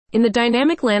In the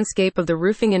dynamic landscape of the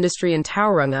roofing industry in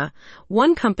Tauranga,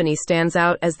 one company stands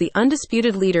out as the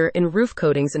undisputed leader in roof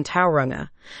coatings in Tauranga.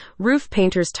 Roof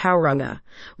Painters Tauranga.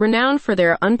 Renowned for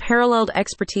their unparalleled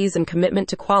expertise and commitment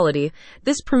to quality,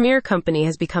 this premier company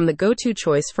has become the go-to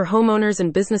choice for homeowners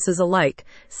and businesses alike,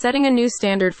 setting a new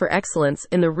standard for excellence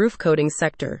in the roof coating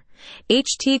sector.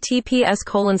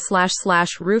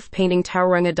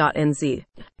 https://roofpaintingtauranga.nz.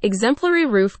 Exemplary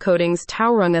Roof Coatings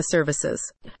Tauranga Services.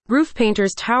 Roof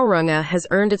Painters Tauranga has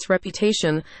earned its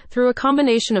reputation through a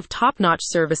combination of top-notch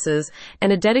services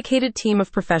and a dedicated team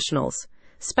of professionals.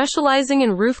 Specializing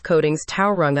in roof coatings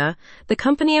Tauranga, the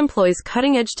company employs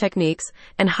cutting-edge techniques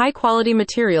and high-quality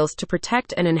materials to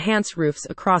protect and enhance roofs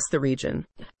across the region.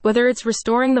 Whether it's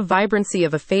restoring the vibrancy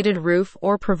of a faded roof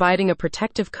or providing a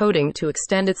protective coating to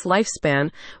extend its lifespan,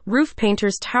 Roof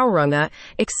Painters Tauranga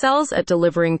excels at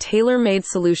delivering tailor-made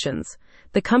solutions.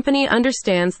 The company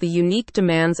understands the unique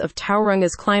demands of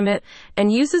Tauranga's climate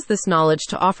and uses this knowledge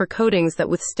to offer coatings that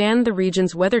withstand the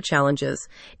region's weather challenges,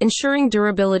 ensuring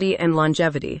durability and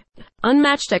longevity.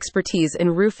 Unmatched expertise in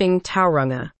roofing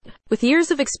Tauranga. With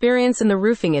years of experience in the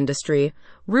roofing industry,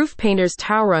 Roof Painters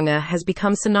Tauranga has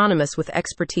become synonymous with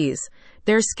expertise.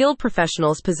 Their skilled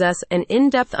professionals possess an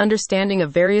in-depth understanding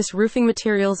of various roofing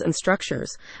materials and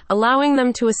structures, allowing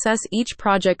them to assess each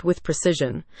project with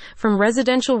precision. From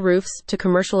residential roofs to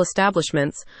commercial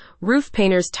establishments, Roof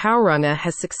Painters Tauranga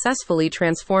has successfully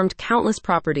transformed countless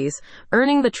properties,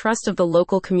 earning the trust of the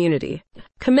local community.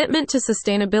 Commitment to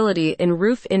sustainability in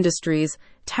roof industries,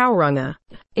 Tauranga.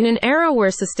 In an era where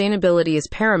sustainability is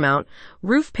paramount,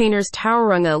 Roof Painters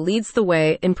Tauranga leads the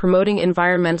way in promoting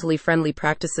environmentally friendly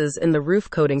practices in the roof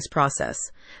coatings process.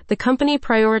 The company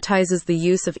prioritizes the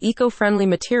use of eco-friendly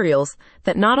materials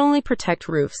that not only protect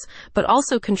roofs, but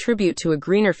also contribute to a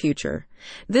greener future.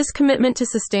 This commitment to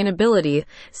sustainability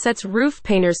sets Roof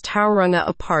Painters Tauranga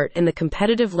apart in the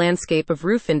competitive landscape of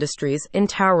roof industries in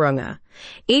Tauranga.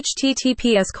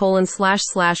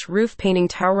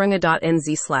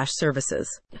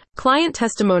 https://roofpaintingtauranga.nz/services. Client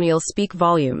testimonials speak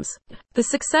volumes. The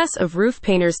success of Roof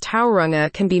Painters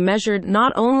Tauranga can be measured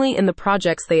not only in the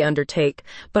projects they undertake,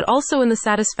 but also in the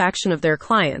satisfaction of their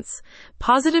clients.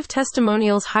 Positive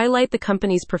testimonials highlight the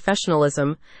company's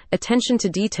professionalism, attention to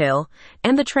detail,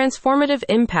 and the transformative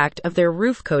impact of their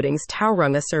roof coatings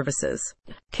Tauranga services.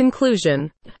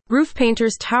 Conclusion. Roof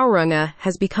Painters Tauranga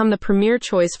has become the premier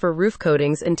choice for roof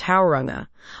coatings in Tauranga,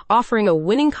 offering a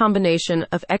winning combination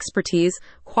of expertise,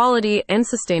 quality, and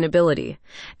sustainability.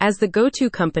 As the go-to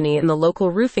company in the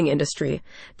local roofing industry,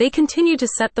 they continue to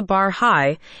set the bar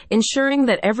high, ensuring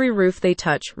that every roof they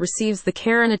touch receives the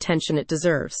care and attention it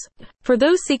deserves. For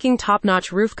those seeking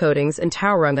top-notch roof coatings in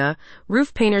Tauranga,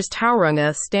 Roof Painters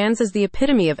Tauranga stands as the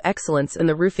epitome of excellence in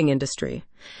the roofing industry.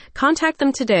 Contact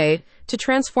them today to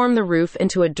transform the roof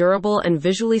into a durable and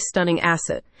visually stunning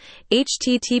asset.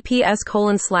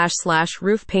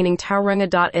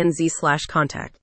 https://roofpaintingtauranga.nz/contact